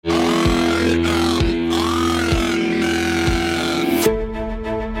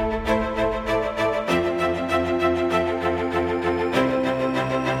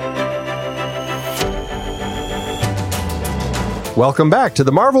Welcome back to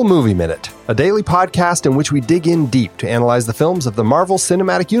the Marvel Movie Minute, a daily podcast in which we dig in deep to analyze the films of the Marvel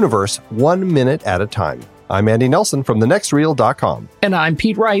Cinematic Universe 1 minute at a time. I'm Andy Nelson from thenextreel.com. And I'm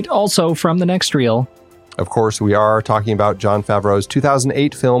Pete Wright, also from The Next Reel. Of course, we are talking about Jon Favreau's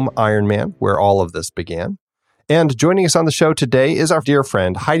 2008 film Iron Man, where all of this began. And joining us on the show today is our dear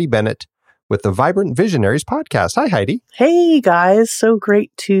friend Heidi Bennett with the Vibrant Visionaries podcast. Hi, Heidi. Hey, guys. So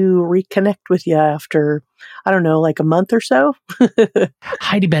great to reconnect with you after, I don't know, like a month or so.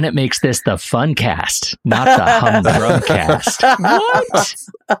 Heidi Bennett makes this the fun cast, not the humdrum cast. What?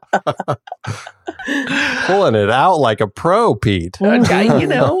 Pulling it out like a pro, Pete.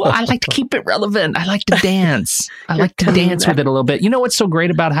 I like to keep it relevant. I like to dance. I like to dance with it a little bit. You know what's so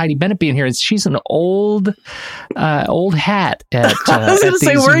great about Heidi Bennett being here is she's an old hat. I was going to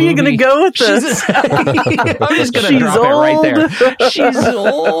say, where are you going to go with this? I'm just going to drop it right there. She's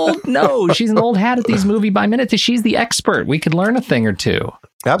old. No, she's an old hat at these movie by minute. She's the expert. We could learn a thing or two.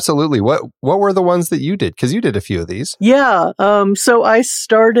 Absolutely. What were the ones that you did? Because you did a few of these. Yeah. So I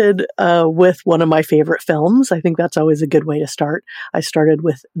started with one of my favorite films. I think that's always a good way to start. I started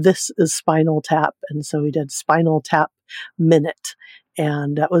with This is Spinal Tap. And so we did Spinal Tap Minute.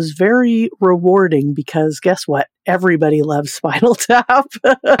 And that was very rewarding because guess what? Everybody loves Spinal Tap.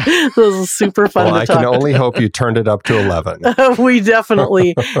 This was super fun to talk. I can only hope you turned it up to 11. We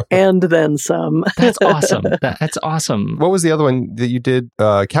definitely, and then some. That's awesome. That's awesome. What was the other one that you did?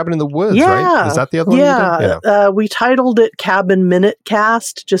 Cabin in the Woods, right? Is that the other one you did? Yeah. We titled it Cabin Minute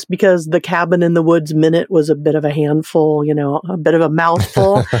Cast just because the Cabin in the Woods Minute was a bit of a handful, a bit of a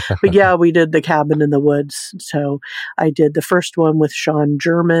mouthful. But yeah, we did the Cabin in the Woods. So I did the first one with Sean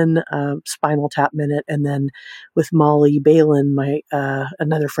German, Spinal Tap Minute, and then with Molly Balin, my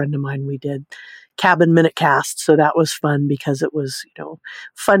another friend of mine, we did Cabin Minute Cast. So that was fun because it was,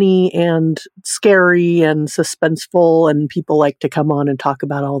 funny and scary and suspenseful, and people like to come on and talk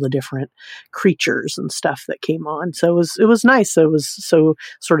about all the different creatures and stuff that came on. So it was nice. It was so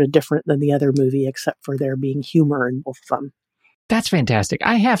sort of different than the other movie, except for there being humor in both of them. That's fantastic.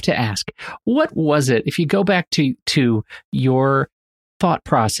 I have to ask, what was it, if you go back to your thought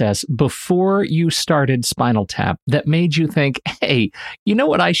process before you started Spinal Tap, that made you think, hey, you know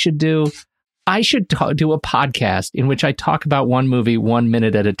what I should do? I should do a podcast in which I talk about one movie 1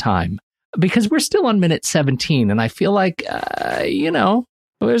 minute at a time, because we're still on minute 17. And I feel like,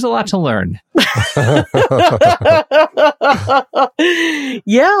 there's a lot to learn.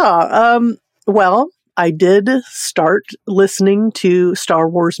 Yeah. Well, I did start listening to Star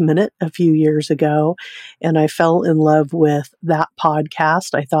Wars Minute a few years ago, and I fell in love with that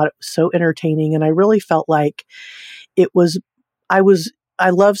podcast. I thought it was so entertaining, and I really felt like I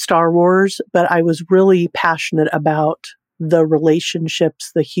love Star Wars, but I was really passionate about the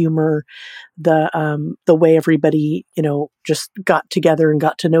relationships, the humor, the way everybody, just got together and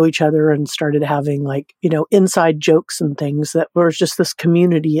got to know each other and started having inside jokes and things. That was just this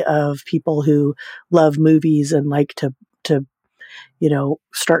community of people who love movies and like to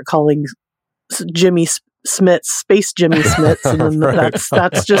start calling Jimmy Smits Space Jimmy Smits, and then Right.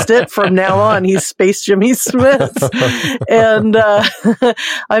 that's just it from now on. He's Space Jimmy Smits. And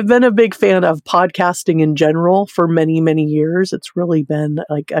I've been a big fan of podcasting in general for many, many years. It's really been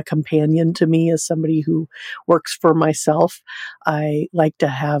like a companion to me as somebody who works for myself. I like to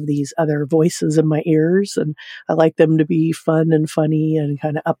have these other voices in my ears, and I like them to be fun and funny and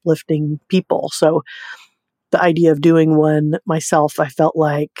kind of uplifting people. So the idea of doing one myself, I felt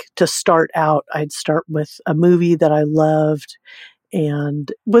like to start out, I'd start with a movie that I loved. And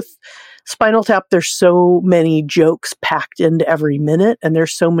with Spinal Tap, there's so many jokes packed into every minute, and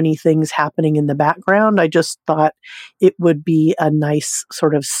there's so many things happening in the background. I just thought it would be a nice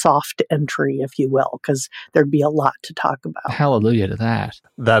sort of soft entry, if you will, because there'd be a lot to talk about. Hallelujah to that.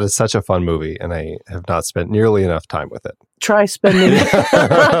 That is such a fun movie, and I have not spent nearly enough time with it. Try spending.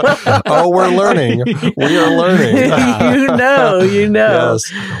 Oh, we're learning. We are learning. You know.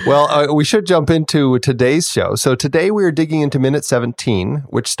 Yes. Well, we should jump into today's show. So today we are digging into minute 17,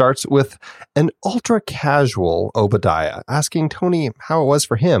 which starts with an ultra-casual Obadiah asking Tony how it was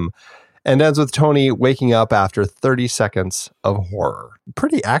for him, and ends with Tony waking up after 30 seconds of horror.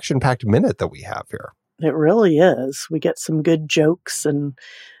 Pretty action-packed minute that we have here. It really is. We get some good jokes and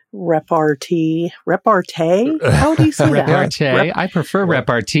repartee. How do you say that? Repartee. I prefer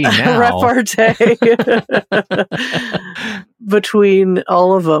repartee now. Repartee. Between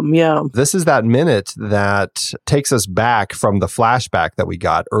all of them, yeah. This is that minute that takes us back from the flashback that we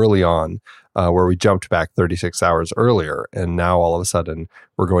got early on, where we jumped back 36 hours earlier. And now all of a sudden,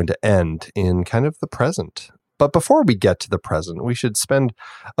 we're going to end in kind of the present. But before we get to the present, we should spend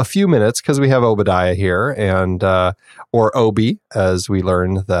a few minutes, because we have Obadiah here, and or Obi, as we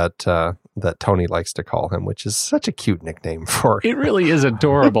learn that Tony likes to call him, which is such a cute nickname for It really is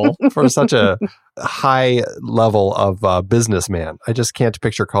adorable. for such a high level of businessman. I just can't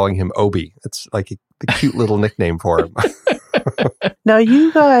picture calling him Obi. It's like the cute little nickname for him. Now,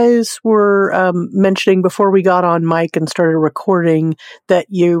 you guys were mentioning before we got on mic and started recording that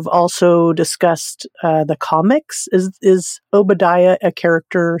you've also discussed the comics. Is Obadiah a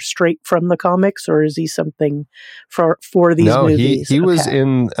character straight from the comics, or is he something for these movies? He was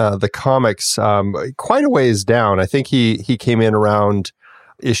in the comics quite a ways down. I think he came in around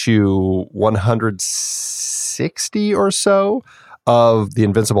issue 160 or so of the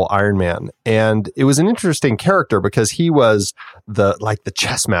Invincible Iron Man. And it was an interesting character because he was the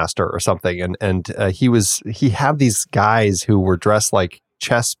chess master or something. And he had these guys who were dressed like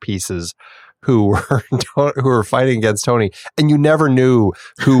chess pieces who were fighting against Tony, and you never knew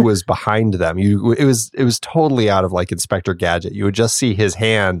who was behind them. It was totally out of like Inspector Gadget. You would just see his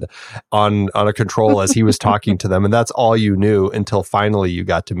hand on a control as he was talking to them, and that's all you knew until finally you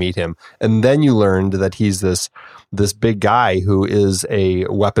got to meet him. And then you learned that he's this big guy who is a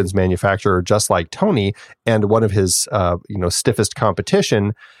weapons manufacturer just like Tony, and one of his stiffest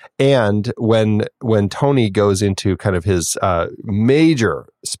competition. And when Tony goes into kind of his major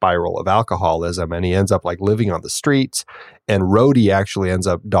spiral of alcoholism, and he ends up like living on the streets, and Rhodey actually ends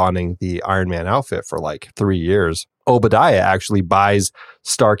up donning the Iron Man outfit for like 3 years, Obadiah actually buys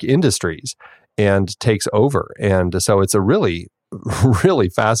Stark Industries and takes over. And so it's a really, really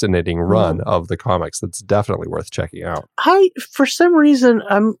fascinating run of the comics that's definitely worth checking out. For some reason,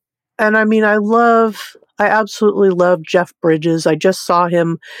 I absolutely love Jeff Bridges. I just saw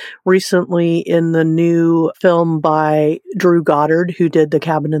him recently in the new film by Drew Goddard, who did The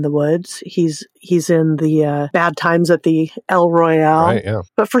Cabin in the Woods. He's in the Bad Times at the El Royale. Right, yeah.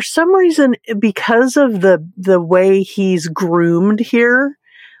 But for some reason, because of the way he's groomed here,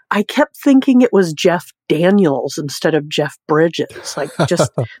 I kept thinking it was Jeff Daniels instead of Jeff Bridges. Like, just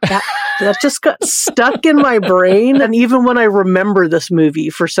that just got stuck in my brain. And even when I remember this movie,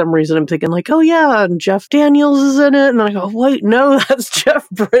 for some reason, I'm thinking like, oh yeah, and Jeff Daniels is in it. And I go, wait, no, that's Jeff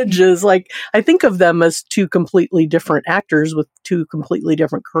Bridges. Like, I think of them as two completely different actors with two completely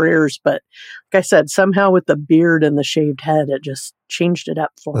different careers. But like I said, somehow with the beard and the shaved head, it just changed it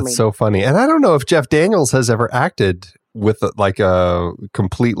up for me. That's so funny. And I don't know if Jeff Daniels has ever acted with like a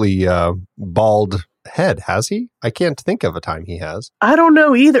completely bald head, has he? I can't think of a time he has. I don't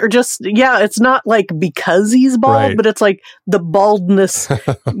know either. It's not like because he's bald, right, but it's like the baldness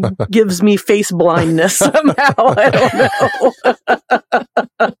gives me face blindness somehow. I don't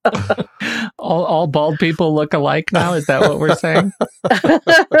know. All bald people look alike now? Is that what we're saying?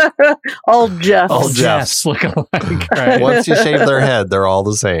 All Jeffs. All Jeffs look alike, right? Once you shave their head, they're all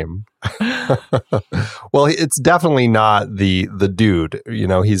the same. Well, it's definitely not the dude.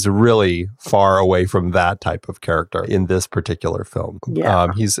 He's really far away from that type of character in this particular film. Yeah.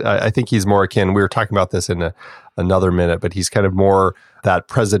 I think he's more akin. We were talking about this in another minute, but he's kind of more that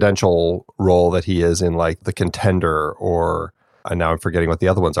presidential role that he is in like The Contender, or now I'm forgetting what the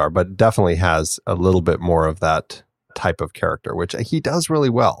other ones are, but definitely has a little bit more of that type of character, which he does really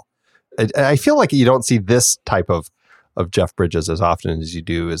well. I feel like you don't see this type of Jeff Bridges as often as you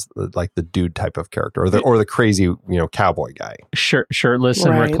do as like the dude type of character, or the crazy, cowboy guy. Shirtless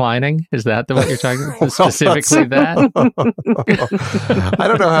and Right. reclining. Is that what you're talking about? Specifically that? I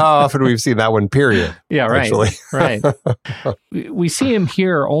don't know how often we've seen that one, period. Yeah, right. Actually. Right. We see him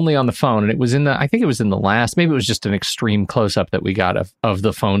here only on the phone, and I think it was in the last, maybe it was just an extreme close-up that we got of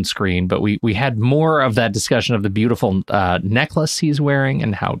the phone screen, but we had more of that discussion of the beautiful necklace he's wearing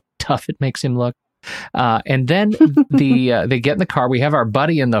and how tough it makes him look. And then they get in the car. We have our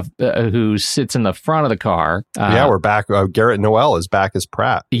buddy who sits in the front of the car. We're back. Garrett Noel is back as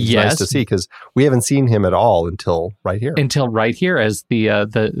Pratt. It's yes, nice to see, because we haven't seen him at all until right here. As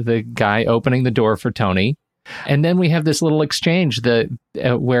the guy opening the door for Tony. And then we have this little exchange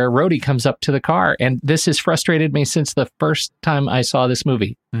where Rhodey comes up to the car, and this has frustrated me since the first time I saw this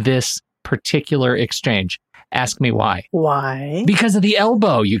movie. This particular exchange. Ask me why. Why? Because of the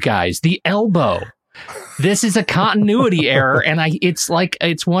elbow, you guys. The elbow. This is a continuity error, and it's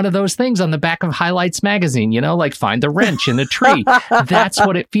one of those things on the back of Highlights magazine, like find the wrench in the tree. That's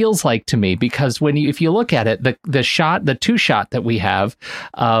what it feels like to me, because if you look at it, the two shot that we have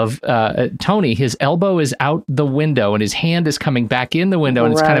of Tony, his elbow is out the window and his hand is coming back in the window,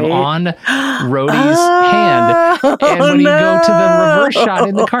 and it's kind of on Rhodey's hand. And when you go to the reverse shot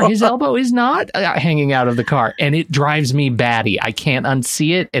in the car, his elbow is not hanging out of the car, and it drives me batty. I can't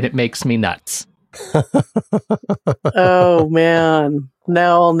unsee it, and it makes me nuts. Oh, man.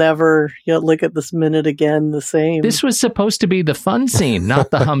 Now I'll never look at this minute again the same. This was supposed to be the fun scene, not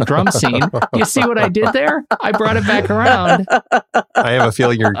the humdrum scene. You see what I did there? I brought it back around. I have a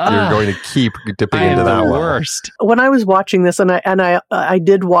feeling you're going to keep dipping into that one. Worst. When I was watching this, and I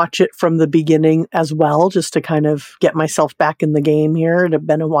did watch it from the beginning as well, just to kind of get myself back in the game here. It had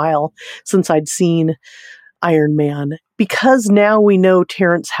been a while since I'd seen Iron Man. Because now we know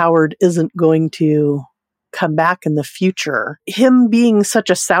Terrence Howard isn't going to come back in the future, him being such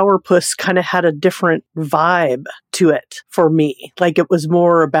a sourpuss kind of had a different vibe to it for me. Like it was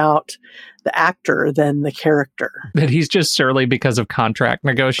more about the actor than the character. That he's just surly because of contract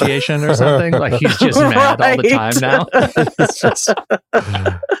negotiation or something? Like he's just mad all the time now? It's just,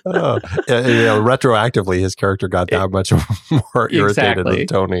 retroactively, his character got that much more irritated with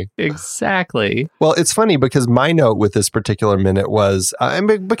Tony. Exactly. Well, it's funny because my note with this particular minute was,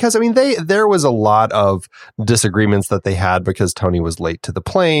 there was a lot of disagreements that they had because Tony was late to the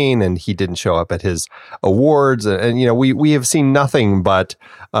plane and he didn't show up at his awards. And we have seen nothing but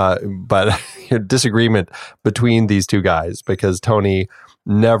disagreement between these two guys because Tony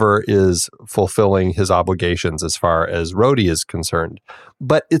never is fulfilling his obligations as far as Rhodey is concerned.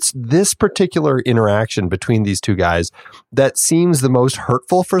 But it's this particular interaction between these two guys that seems the most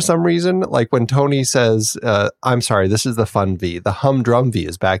hurtful for some reason. Like when Tony says, I'm sorry, this is the fun V, the humdrum V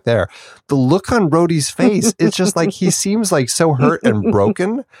is back there. The look on Rhodey's face, it's just like he seems like so hurt and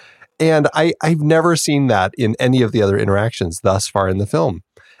broken. And I've never seen that in any of the other interactions thus far in the film.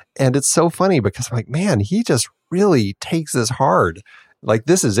 And it's so funny because I'm like, man, he just really takes this hard. Like,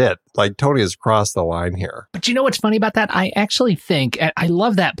 this is it. Like, Tony has crossed the line here. But you know what's funny about that? I actually think, I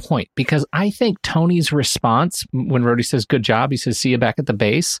love that point because I think Tony's response when Rhodey says, good job, he says, see you back at the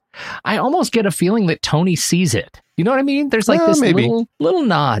base. I almost get a feeling that Tony sees it. You know what I mean? There's like this little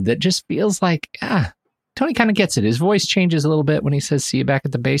nod that just feels like, Tony kind of gets it. His voice changes a little bit when he says, see you back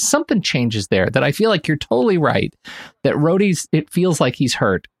at the base. Something changes there that I feel like you're totally right. That Rhodey's, it feels like he's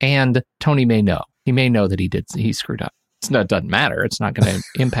hurt. And Tony may know. He may know that he screwed up. It doesn't matter. It's not going to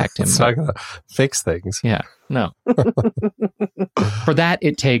impact him. It's not going to fix things. Yeah. No. For that,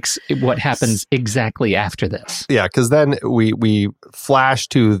 it takes what happens exactly after this. Yeah, because then we flash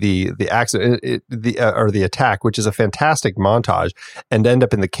to the accident, or the attack, which is a fantastic montage, and end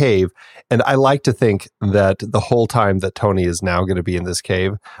up in the cave. And I like to think that the whole time that Tony is now going to be in this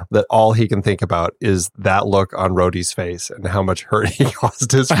cave, that all he can think about is that look on Rhodey's face and how much hurt he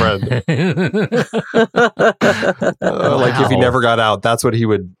caused his friend. Like if he never got out, that's what he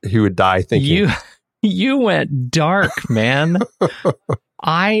would die thinking. You went dark, man.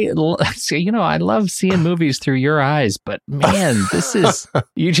 I love seeing movies through your eyes, but man,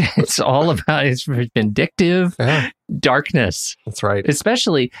 it's all about, it's vindictive darkness. That's right.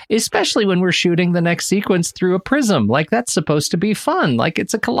 Especially when we're shooting the next sequence through a prism. Like that's supposed to be fun. Like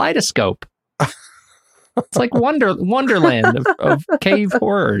it's a kaleidoscope. It's like Wonderland of cave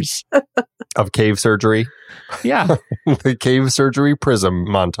horrors. Of cave surgery. Yeah. The cave surgery prism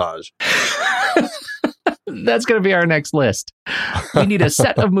montage. That's going to be our next list. We need a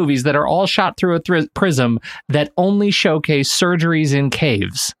set of movies that are all shot through a prism that only showcase surgeries in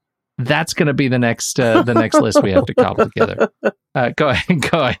caves. That's going to be the next list we have to cobble together. Go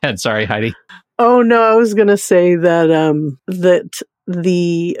ahead. Sorry, Heidi. Oh no, I was going to say that that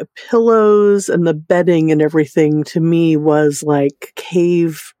the pillows and the bedding and everything to me was like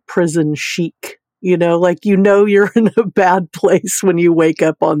cave prison chic. Like you're in a bad place when you wake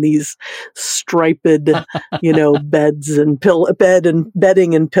up on these striped, beds and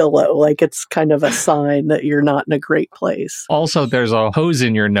bedding and pillow. Like it's kind of a sign that you're not in a great place. Also, there's a hose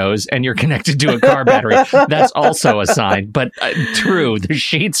in your nose and you're connected to a car battery. That's also a sign. But true, the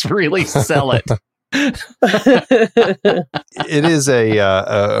sheets really sell it. It is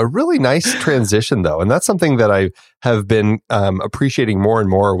a really nice transition, though, and that's something that I have been appreciating more and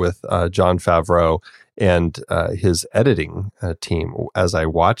more with Jon Favreau and his editing team as I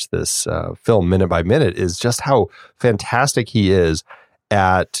watch this film minute by minute, is just how fantastic he is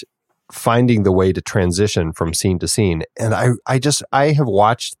at finding the way to transition from scene to scene. And I have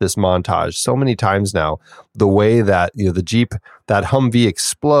watched this montage so many times now, the way that, the Jeep, that Humvee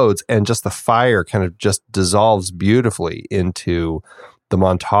explodes and just the fire kind of just dissolves beautifully into the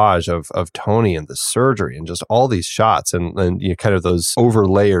montage of Tony and the surgery and just all these shots and kind of those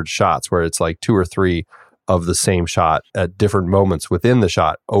overlayered shots where it's like 2 or 3 of the same shot at different moments within the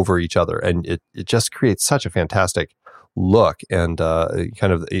shot over each other. And it just creates such a fantastic look, and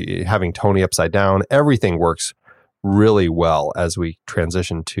kind of having Tony upside down, everything works really well as we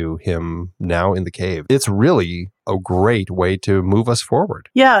transition to him now in the cave. It's really a great way to move us forward.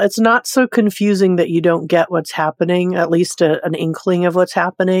 Yeah, it's not so confusing that you don't get what's happening, at least an inkling of what's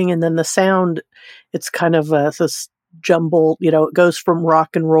happening. And then the sound, it's kind of this jumble, it goes from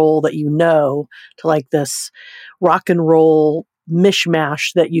rock and roll that to like this rock and roll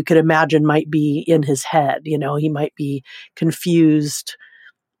mishmash that you could imagine might be in his head. He might be confused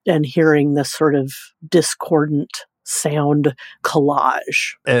and hearing this sort of discordant sound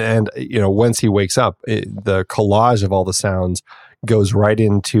collage. And once he wakes up, the collage of all the sounds goes right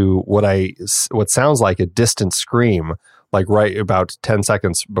into what sounds like a distant scream. Like right about 10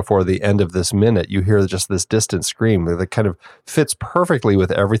 seconds before the end of this minute, you hear just this distant scream that kind of fits perfectly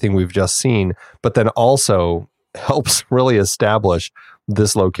with everything we've just seen, but then also helps really establish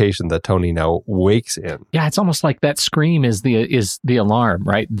this location that Tony now wakes in. Yeah, it's almost like that scream is the alarm,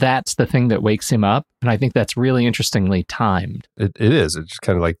 right? That's the thing that wakes him up, and I think that's really interestingly timed. It is. It's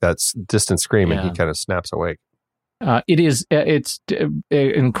kind of like that distant scream, and he kind of snaps awake. It's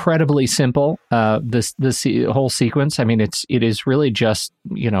incredibly simple. This whole sequence. I mean, it is really just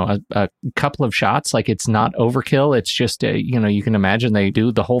a couple of shots. Like, it's not overkill. It's just you can imagine they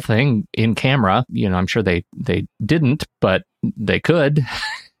do the whole thing in camera. I'm sure they didn't, but they could.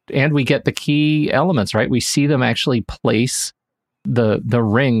 And we get the key elements, right? We see them actually place the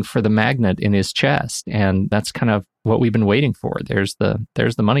ring for the magnet in his chest, and that's kind of what we've been waiting for. There's the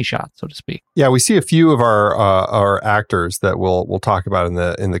money shot, so to speak. Yeah, we see a few of our actors that we'll talk about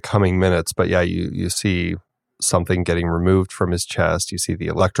in the coming minutes. But yeah, you see something getting removed from his chest. You see the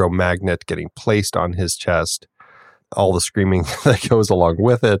electromagnet getting placed on his chest. All the screaming that goes along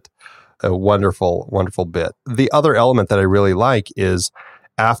with it. A wonderful, wonderful bit. The other element that I really like is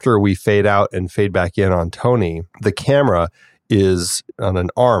after we fade out and fade back in on Tony, the camera is on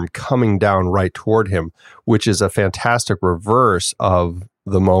an arm coming down right toward him, which is a fantastic reverse of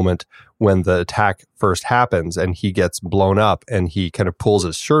the moment when the attack first happens and he gets blown up and he kind of pulls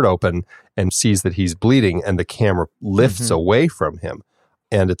his shirt open and sees that he's bleeding and the camera lifts away from him.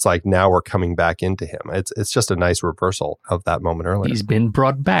 And it's like, now we're coming back into him. It's just a nice reversal of that moment earlier. He's been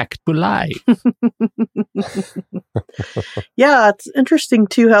brought back to life. Yeah, it's interesting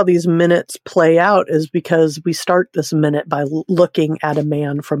too how these minutes play out is because we start this minute by looking at a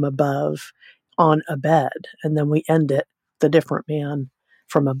man from above on a bed, and then we end it, the different man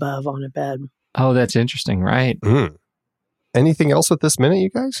from above on a bed. Oh, that's interesting, right? Mm. Anything else with this minute, you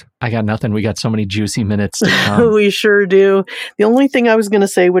guys? I got nothing. We got so many juicy minutes to come. We sure do. The only thing I was going to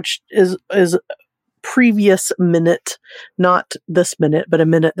say, which is previous minute, not this minute, but a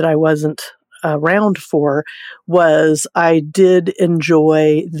minute that I wasn't around for, was I did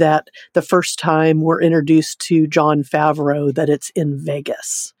enjoy that the first time we're introduced to Jon Favreau, that it's in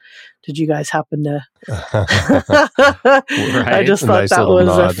Vegas. Did you guys happen to? Right. I just thought that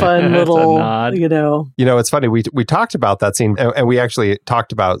was a fun little, it's funny. We talked about that scene and we actually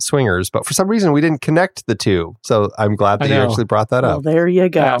talked about Swingers, but for some reason we didn't connect the two. So I'm glad that you actually brought that up. Well, there you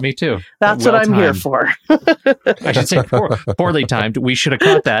go. Yeah, me too. That's what I'm here for. I should say poorly timed. We should have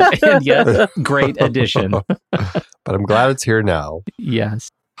caught that. And yet, great addition. But I'm glad it's here now.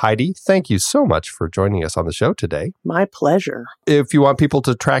 Yes. Heidi, thank you so much for joining us on the show today. My pleasure. If you want people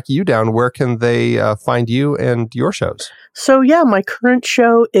to track you down, where can they find you and your shows? So yeah, my current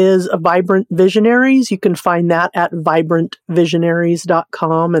show is Vibrant Visionaries. You can find that at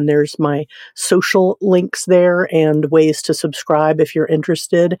vibrantvisionaries.com, and there's my social links there and ways to subscribe if you're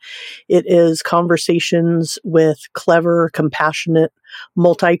interested. It is conversations with clever, compassionate,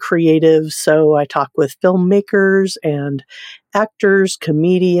 multi-creatives. So I talk with filmmakers and actors,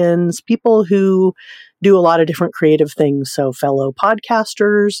 comedians, people who do a lot of different creative things. So fellow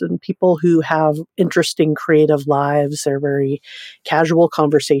podcasters and people who have interesting creative lives. They're very casual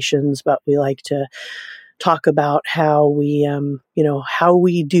conversations, but we like to talk about how we, how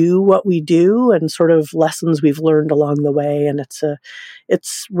we do what we do and sort of lessons we've learned along the way. And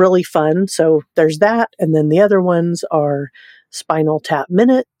it's really fun. So there's that. And then the other ones are Spinal Tap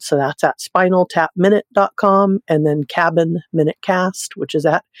Minute. So that's at spinaltapminute.com, and then Cabin Minute Cast, which is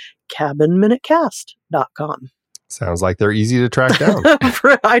at cabinminutecast.com. Sounds like they're easy to track down.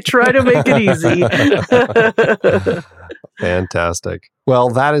 I try to make it easy. Fantastic. Well,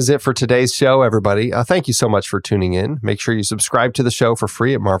 that is it for today's show, everybody. Thank you so much for tuning in. Make sure you subscribe to the show for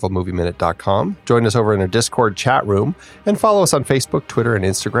free at marvelmovieminute.com. Join us over in our Discord chat room and follow us on Facebook, Twitter, and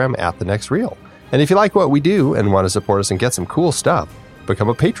Instagram at The Next Reel. And if you like what we do and want to support us and get some cool stuff, become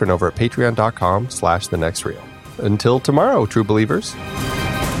a patron over at patreon.com/thenextreel. Until tomorrow, true believers.